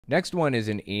Next one is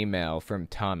an email from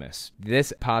Thomas.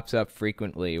 This pops up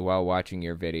frequently while watching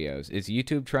your videos. Is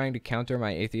YouTube trying to counter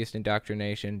my atheist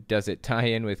indoctrination? Does it tie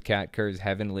in with Kat Kerr's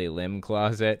heavenly limb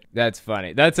closet? That's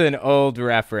funny. That's an old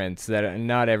reference that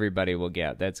not everybody will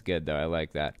get. That's good, though. I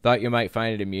like that. Thought you might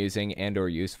find it amusing and or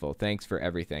useful. Thanks for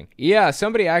everything. Yeah,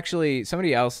 somebody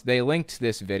else, they linked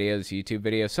this video, this YouTube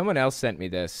video. Someone else sent me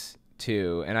this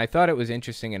too, and I thought it was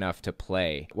interesting enough to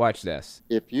play. Watch this.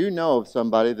 If you know of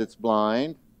somebody that's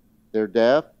blind, they're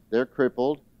deaf, they're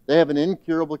crippled, they have an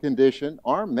incurable condition,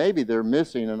 or maybe they're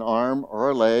missing an arm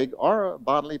or a leg or a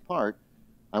bodily part,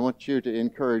 I want you to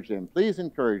encourage them. Please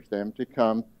encourage them to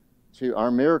come to our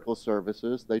miracle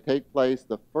services. They take place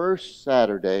the first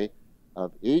Saturday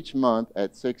of each month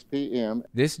at 6 p.m.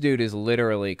 This dude is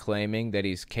literally claiming that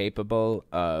he's capable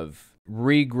of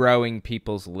regrowing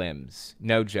people's limbs.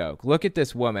 No joke. Look at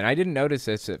this woman. I didn't notice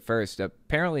this at first.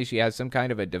 Apparently she has some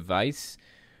kind of a device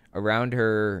around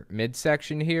her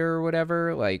midsection here or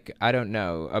whatever, like, I don't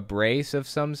know, a brace of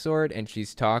some sort, and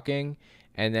she's talking,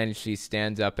 and then she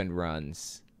stands up and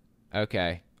runs.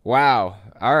 Okay. Wow.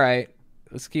 All right.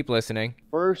 Let's keep listening.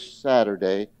 First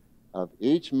Saturday of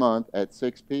each month at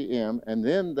 6 p.m., and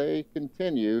then they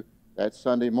continue that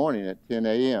Sunday morning at 10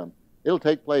 a.m. It'll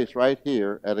take place right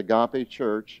here at Agape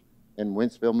Church in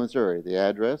Wentzville, Missouri. The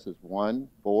address is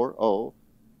 140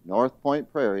 North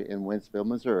Point Prairie in Wentzville,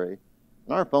 Missouri.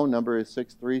 And our phone number is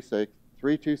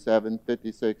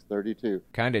 636-327-5632.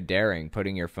 Kind of daring,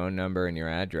 putting your phone number and your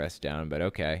address down, but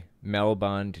okay.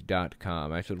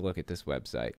 melbond.com. I should look at this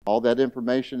website. All that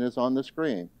information is on the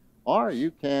screen. Or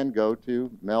you can go to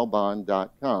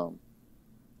melbond.com.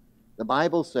 The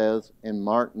Bible says in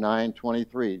Mark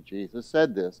 9:23, Jesus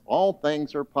said this, all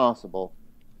things are possible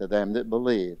to them that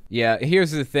believe. Yeah, here's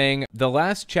the thing. The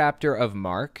last chapter of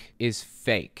Mark is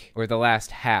fake, or the last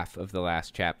half of the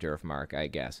last chapter of Mark, I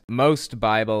guess. Most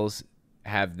Bibles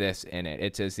have this in it.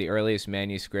 It says the earliest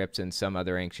manuscripts and some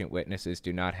other ancient witnesses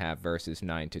do not have verses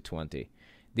 9 to 20.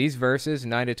 These verses,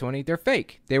 9 to 20, they're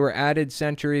fake. They were added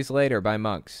centuries later by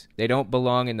monks. They don't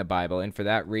belong in the Bible, and for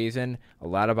that reason, a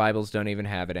lot of Bibles don't even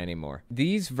have it anymore.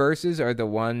 These verses are the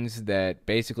ones that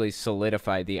basically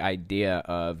solidify the idea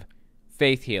of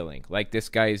faith healing, like this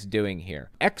guy is doing here.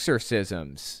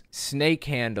 Exorcisms, snake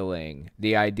handling,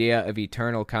 the idea of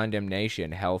eternal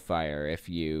condemnation, hellfire if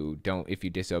you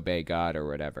disobey God or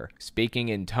whatever. Speaking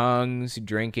in tongues,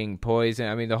 drinking poison,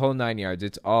 I mean the whole 9 yards,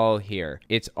 it's all here.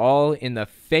 It's all in the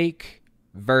fake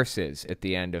verses at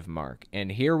the end of Mark.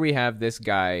 And here we have this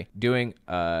guy doing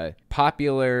a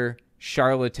popular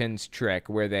charlatan's trick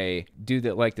where they do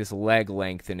that, like this leg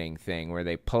lengthening thing where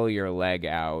they pull your leg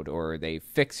out or they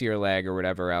fix your leg or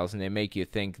whatever else, and they make you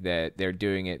think that they're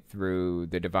doing it through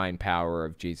the divine power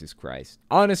of Jesus Christ.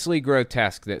 Honestly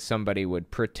grotesque that somebody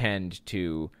would pretend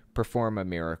to perform a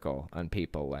miracle on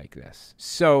people like this.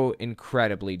 So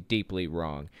incredibly, deeply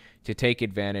wrong to take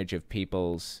advantage of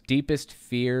people's deepest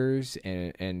fears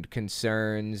and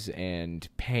concerns and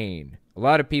pain. A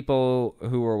lot of people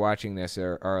who are watching this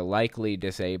are likely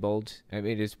disabled. I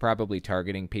mean, it's probably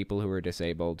targeting people who are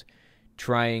disabled,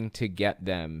 trying to get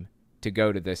them to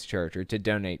go to this church or to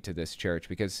donate to this church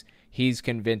because he's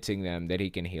convincing them that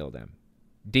he can heal them.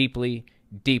 Deeply,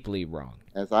 deeply wrong.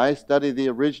 As I study the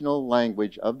original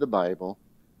language of the Bible,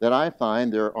 that I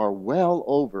find there are well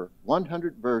over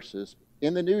 100 verses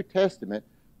in the New Testament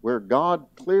where God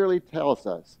clearly tells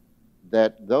us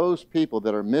that those people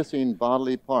that are missing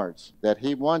bodily parts, that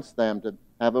he wants them to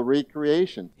have a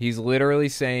recreation. He's literally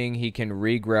saying he can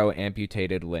regrow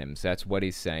amputated limbs. That's what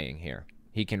he's saying here.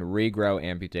 He can regrow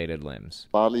amputated limbs.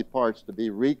 Bodily parts to be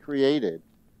recreated.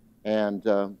 And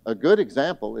a good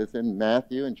example is in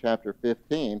Matthew in chapter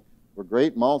 15, where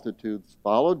great multitudes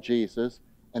followed Jesus,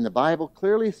 and the Bible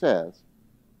clearly says,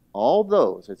 all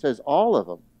those, it says all of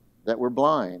them, that were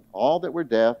blind, all that were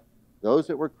deaf, those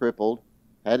that were crippled,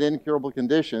 had incurable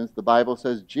conditions, the Bible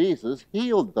says Jesus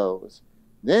healed those.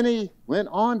 Then he went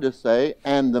on to say,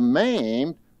 and the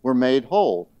maimed were made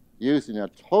whole, using a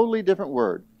totally different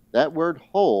word. That word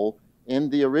whole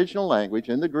in the original language,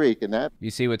 in the Greek, and that...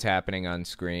 You see what's happening on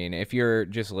screen. If you're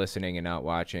just listening and not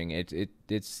watching, it's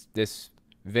this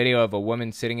video of a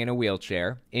woman sitting in a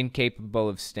wheelchair, incapable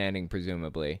of standing,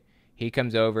 presumably. He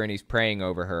comes over and he's praying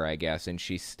over her, I guess, and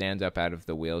she stands up out of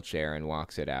the wheelchair and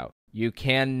walks it out. You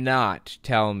cannot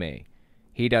tell me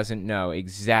he doesn't know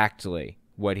exactly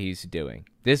what he's doing.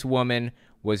 This woman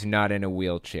was not in a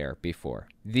wheelchair before.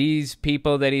 These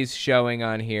people that he's showing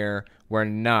on here were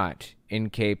not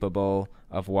incapable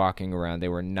of walking around. They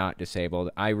were not disabled.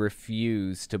 I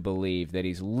refuse to believe that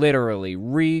he's literally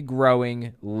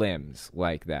regrowing limbs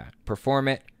like that. Perform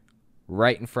it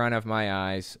right in front of my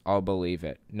eyes, I'll believe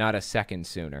it. Not a second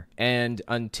sooner. And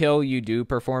until you do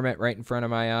perform it right in front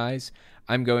of my eyes,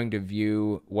 I'm going to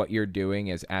view what you're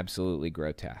doing as absolutely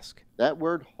grotesque. That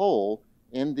word whole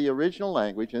in the original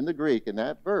language, in the Greek, in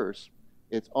that verse,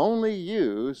 it's only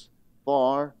used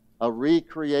for a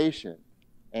recreation.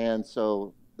 And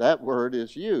so that word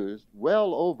is used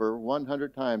well over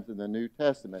 100 times in the New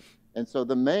Testament. And so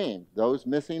those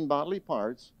missing bodily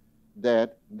parts,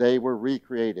 that they were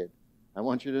recreated. I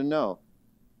want you to know,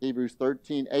 Hebrews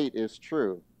 13:8 is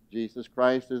true. Jesus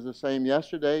Christ is the same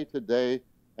yesterday, today,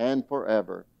 and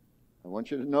forever. I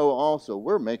want you to know also,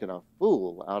 we're making a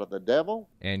fool out of the devil.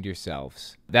 And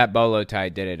yourselves. That bolo tie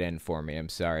did it in for me. I'm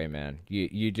sorry, man.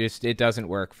 You just, it doesn't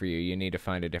work for you. You need to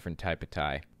find a different type of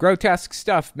tie. Grotesque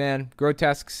stuff, man.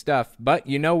 Grotesque stuff. But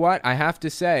you know what? I have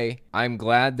to say, I'm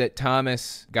glad that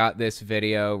Thomas got this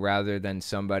video rather than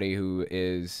somebody who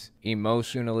is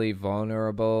emotionally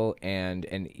vulnerable and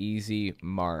an easy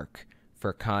mark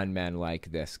for con men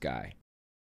like this guy.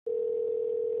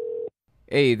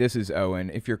 Hey, this is Owen.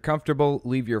 If you're comfortable,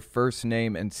 leave your first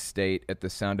name and state at the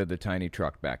sound of the tiny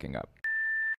truck backing up.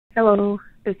 Hello,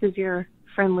 this is your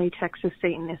friendly Texas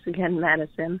Satanist again,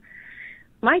 Madison.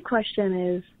 My question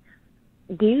is,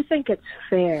 do you think it's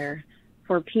fair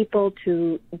for people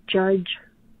to judge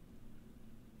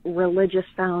religious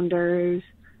founders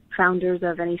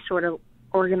of any sort of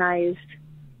organized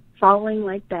following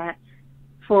like that,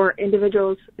 for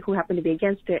individuals who happen to be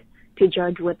against it to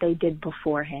judge what they did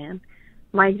beforehand?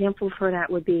 My example for that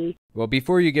would be... Well,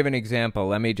 before you give an example,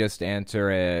 let me just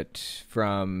answer it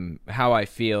from how I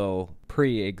feel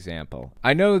pre-example.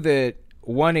 I know that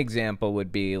one example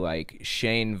would be like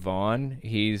Shane Vaughn.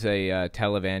 He's a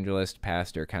televangelist,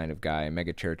 pastor kind of guy, a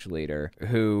megachurch leader,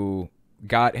 who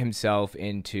got himself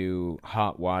into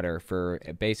hot water for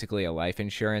basically a life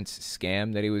insurance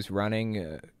scam that he was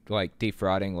running, like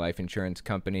defrauding life insurance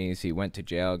companies. He went to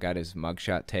jail, got his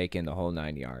mugshot taken, the whole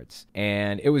 9 yards.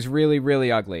 And it was really,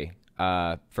 really ugly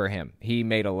for him. He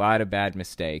made a lot of bad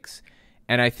mistakes.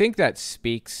 And I think that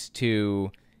speaks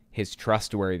to his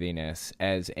trustworthiness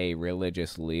as a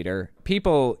religious leader.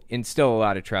 People instill a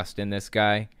lot of trust in this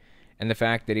guy. And the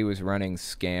fact that he was running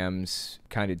scams,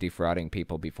 kind of defrauding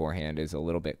people beforehand, is a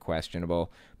little bit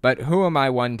questionable. But who am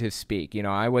I one to speak? You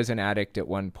know, I was an addict at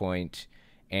one point,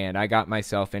 and I got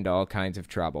myself into all kinds of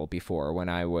trouble before when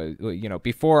I was, you know,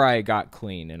 before I got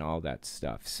clean and all that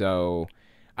stuff. So,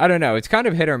 I don't know. It's kind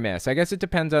of hit or miss. I guess it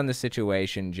depends on the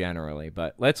situation generally.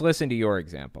 But let's listen to your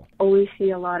example. Always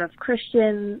see a lot of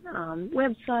Christian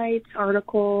websites,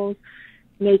 articles,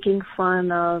 making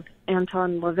fun of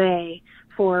Anton LaVey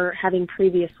for having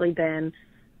previously been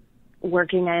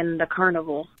working in the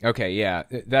carnival. Okay, yeah,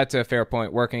 that's a fair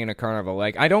point, working in a carnival.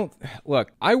 Like,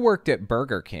 I worked at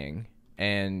Burger King,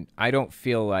 and I don't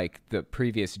feel like the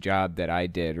previous job that I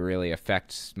did really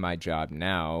affects my job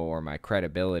now or my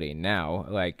credibility now.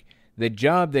 Like, the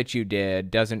job that you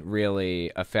did doesn't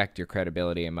really affect your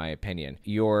credibility, in my opinion.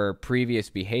 Your previous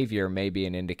behavior may be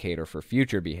an indicator for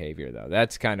future behavior, though.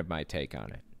 That's kind of my take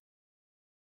on it.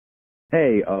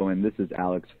 Hey, Owen, this is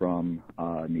Alex from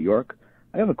New York.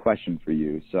 I have a question for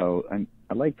you. So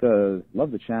I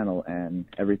love the channel and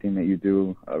everything that you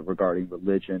do regarding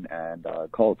religion and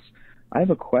cults. I have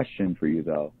a question for you,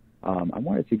 though. I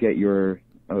wanted to get your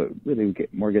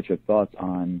thoughts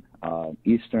on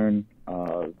Eastern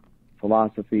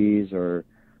philosophies or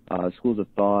schools of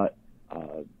thought,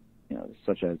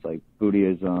 such as like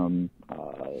Buddhism,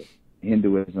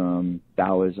 Hinduism,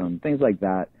 Taoism, things like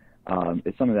that.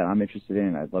 It's something that I'm interested in,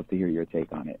 and I'd love to hear your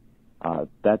take on it.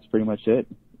 That's pretty much it.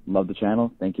 Love the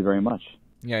channel. Thank you very much.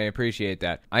 Yeah, I appreciate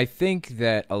that. I think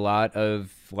that a lot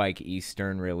of like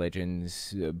Eastern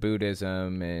religions,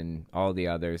 Buddhism and all the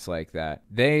others like that,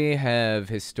 they have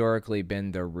historically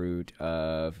been the root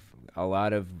of a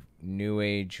lot of New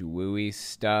Age wooey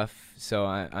stuff. So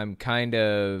I'm kind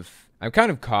of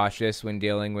cautious when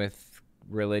dealing with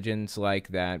religions like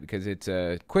that, because it's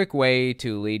a quick way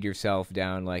to lead yourself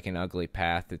down like an ugly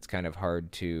path that's kind of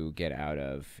hard to get out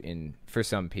of for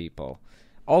some people.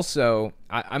 Also,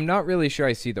 I'm not really sure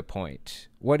I see the point.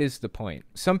 What is the point?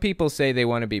 Some people say they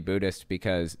want to be Buddhist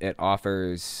because it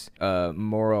offers a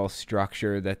moral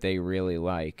structure that they really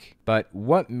like. But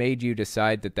what made you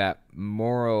decide that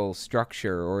moral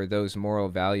structure or those moral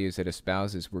values it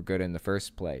espouses were good in the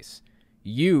first place?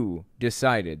 You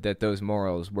decided that those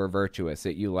morals were virtuous,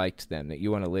 that you liked them, that you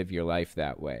want to live your life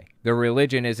that way. The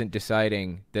religion isn't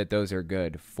deciding that those are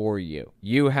good for you.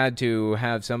 You had to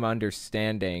have some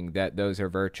understanding that those are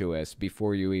virtuous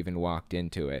before you even walked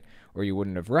into it, or you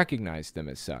wouldn't have recognized them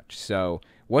as such. So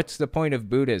what's the point of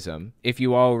Buddhism if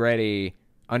you already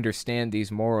understand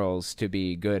these morals to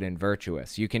be good and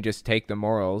virtuous. You can just take the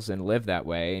morals and live that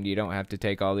way, and you don't have to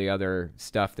take all the other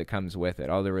stuff that comes with it,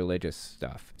 all the religious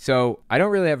stuff. So I don't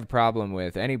really have a problem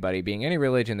with anybody being any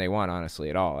religion they want, honestly,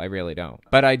 at all. I really don't.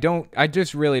 But I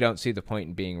just really don't see the point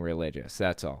in being religious.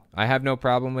 That's all. I have no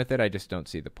problem with it. I just don't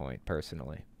see the point,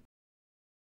 personally.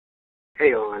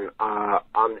 Hey, Owen.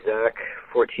 I'm Zach,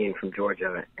 14 from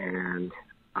Georgia, and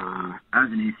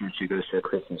as an atheist who goes to a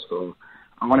Christian school,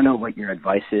 I want to know what your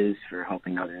advice is for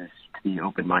helping others to be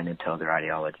open-minded to other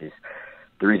ideologies.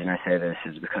 The reason I say this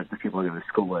is because the people I go to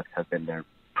school with have been there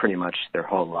pretty much their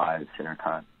whole lives and are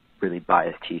taught really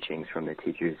biased teachings from their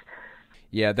teachers.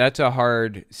 Yeah, that's a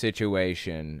hard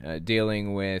situation,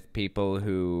 dealing with people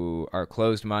who are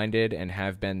closed-minded and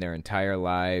have been their entire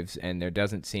lives, and there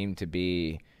doesn't seem to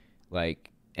be, like,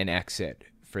 an exit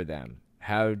for them.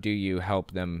 How do you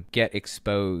help them get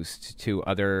exposed to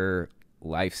other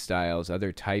lifestyles,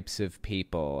 other types of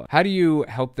people? How do you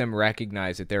help them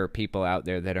recognize that there are people out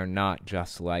there that are not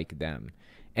just like them?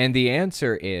 And the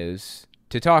answer is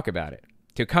to talk about it,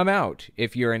 to come out.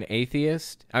 If you're an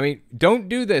atheist, I mean, don't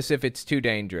do this if it's too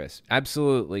dangerous.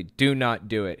 Absolutely do not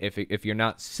do it if you're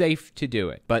not safe to do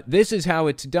it. But this is how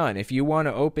it's done. If you want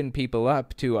to open people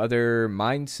up to other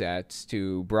mindsets,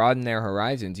 to broaden their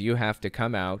horizons, you have to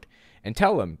come out and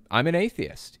tell them, I'm an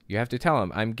atheist. You have to tell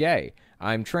them, I'm gay,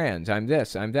 I'm trans, I'm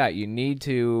this, I'm that. You need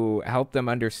to help them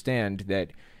understand that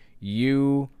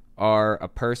you are a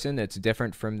person that's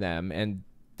different from them, and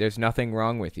there's nothing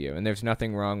wrong with you, and there's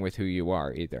nothing wrong with who you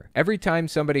are either. Every time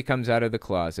somebody comes out of the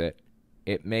closet,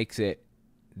 it makes it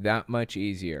that much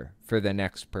easier for the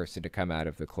next person to come out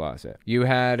of the closet. You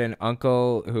had an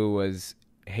uncle who was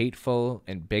hateful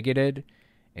and bigoted,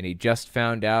 and he just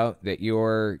found out that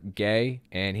you're gay,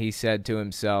 and he said to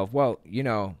himself, well, you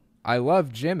know, I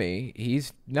love Jimmy.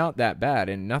 He's not that bad,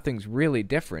 and nothing's really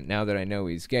different now that I know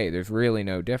he's gay. There's really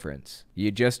no difference.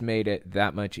 You just made it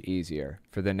that much easier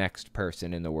for the next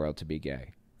person in the world to be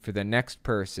gay. For the next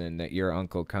person that your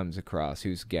uncle comes across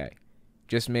who's gay.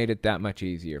 Just made it that much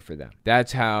easier for them.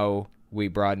 That's how we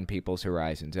broaden people's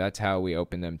horizons. That's how we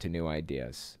open them to new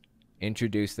ideas.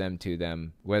 Introduce them to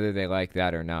them, whether they like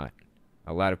that or not.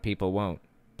 A lot of people won't,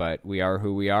 but we are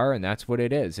who we are, and that's what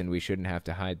it is, and we shouldn't have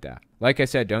to hide that. Like I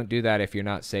said, don't do that if you're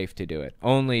not safe to do it.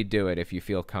 Only do it if you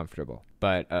feel comfortable.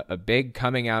 But a big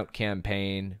coming out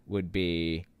campaign would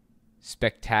be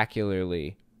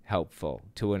spectacularly helpful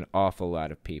to an awful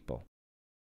lot of people.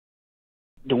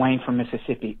 Dwayne from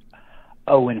Mississippi.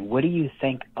 Owen, what do you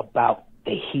think about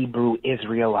the Hebrew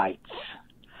Israelites?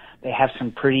 They have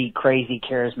some pretty crazy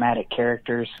charismatic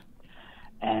characters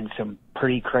and some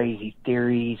pretty crazy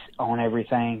theories on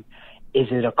everything. Is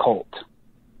it a cult?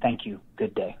 Thank you.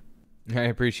 Good day. I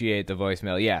appreciate the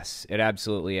voicemail. Yes, it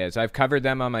absolutely is. I've covered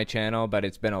them on my channel, but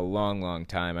it's been a long, long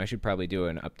time. I should probably do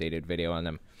an updated video on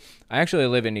them. I actually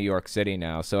live in New York City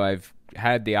now, so I've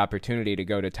had the opportunity to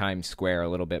go to Times Square a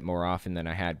little bit more often than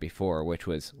I had before, which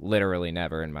was literally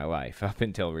never in my life up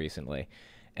until recently.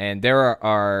 And there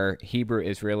are Hebrew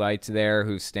Israelites there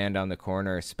who stand on the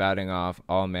corner spouting off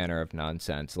all manner of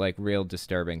nonsense, like real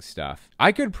disturbing stuff.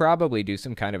 I could probably do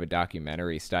some kind of a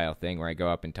documentary style thing where I go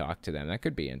up and talk to them. That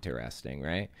could be interesting,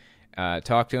 right?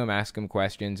 Talk to them, ask them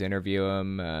questions, interview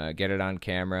them, get it on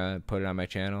camera, put it on my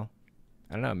channel.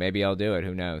 I don't know. Maybe I'll do it.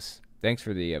 Who knows? Thanks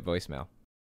for the voicemail.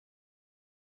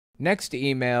 Next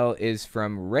email is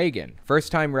from Reagan.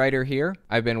 First-time writer here.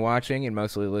 I've been watching and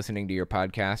mostly listening to your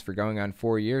podcast for going on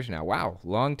 4 years now. Wow,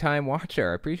 long-time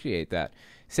watcher. I appreciate that.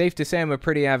 Safe to say I'm a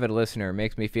pretty avid listener.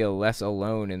 Makes me feel less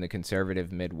alone in the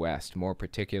conservative Midwest, more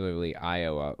particularly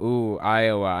Iowa. Ooh,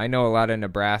 Iowa. I know a lot of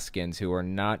Nebraskans who are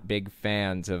not big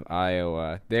fans of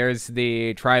Iowa. There's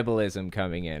the tribalism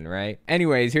coming in, right?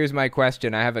 Anyways, here's my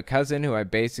question. I have a cousin who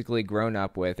I've basically grown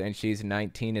up with, and she's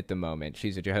 19 at the moment.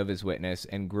 She's a Jehovah's Witness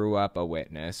and grew up a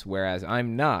witness, whereas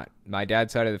I'm not. My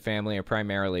dad's side of the family are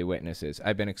primarily witnesses.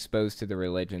 I've been exposed to the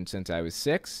religion since I was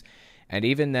 6. And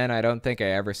even then, I don't think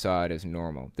I ever saw it as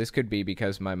normal. This could be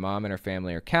because my mom and her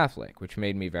family are Catholic, which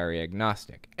made me very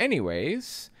agnostic.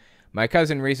 Anyways, my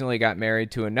cousin recently got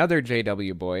married to another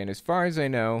JW boy, and as far as I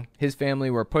know, his family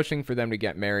were pushing for them to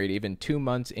get married even 2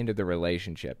 months into the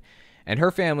relationship. And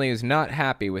her family is not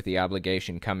happy with the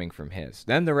obligation coming from his.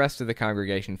 Then the rest of the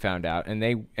congregation found out, and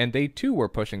they too were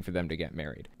pushing for them to get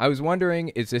married. I was wondering,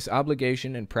 is this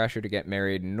obligation and pressure to get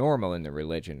married normal in the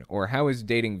religion, or how is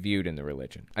dating viewed in the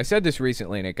religion? I said this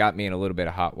recently, and it got me in a little bit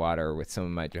of hot water with some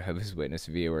of my Jehovah's Witness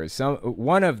viewers.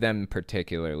 One of them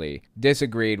particularly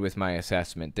disagreed with my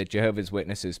assessment that Jehovah's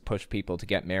Witnesses push people to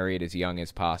get married as young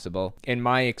as possible. In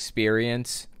my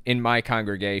experience, in my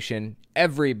congregation,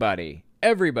 everybody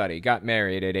Everybody got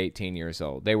married at 18 years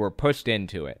old. They were pushed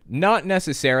into it. Not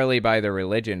necessarily by the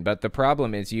religion, but the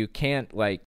problem is you can't,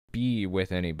 like, be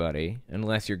with anybody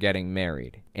unless you're getting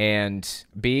married. And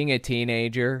being a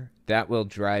teenager, that will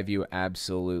drive you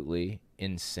absolutely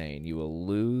insane. You will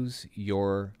lose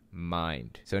your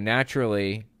mind. So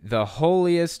naturally, the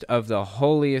holiest of the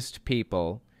holiest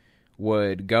people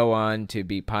would go on to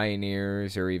be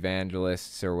pioneers or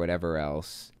evangelists or whatever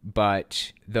else.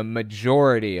 But the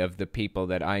majority of the people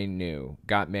that I knew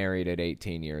got married at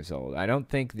 18 years old. I don't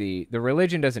think the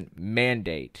religion doesn't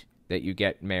mandate that you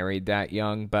get married that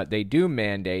young, but they do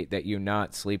mandate that you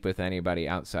not sleep with anybody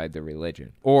outside the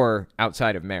religion or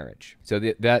outside of marriage. So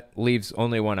that leaves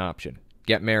only one option.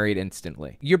 Get married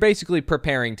instantly. You're basically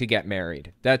preparing to get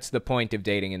married. That's the point of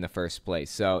dating in the first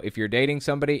place. So if you're dating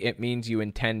somebody, it means you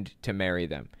intend to marry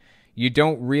them. You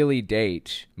don't really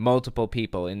date multiple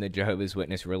people in the Jehovah's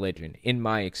Witness religion, in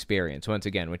my experience, once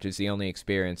again, which is the only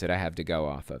experience that I have to go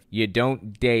off of. You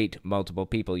don't date multiple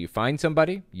people. You find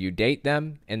somebody, you date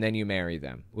them, and then you marry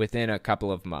them within a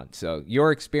couple of months. So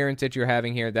your experience that you're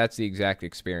having here, that's the exact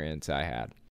experience I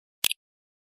had.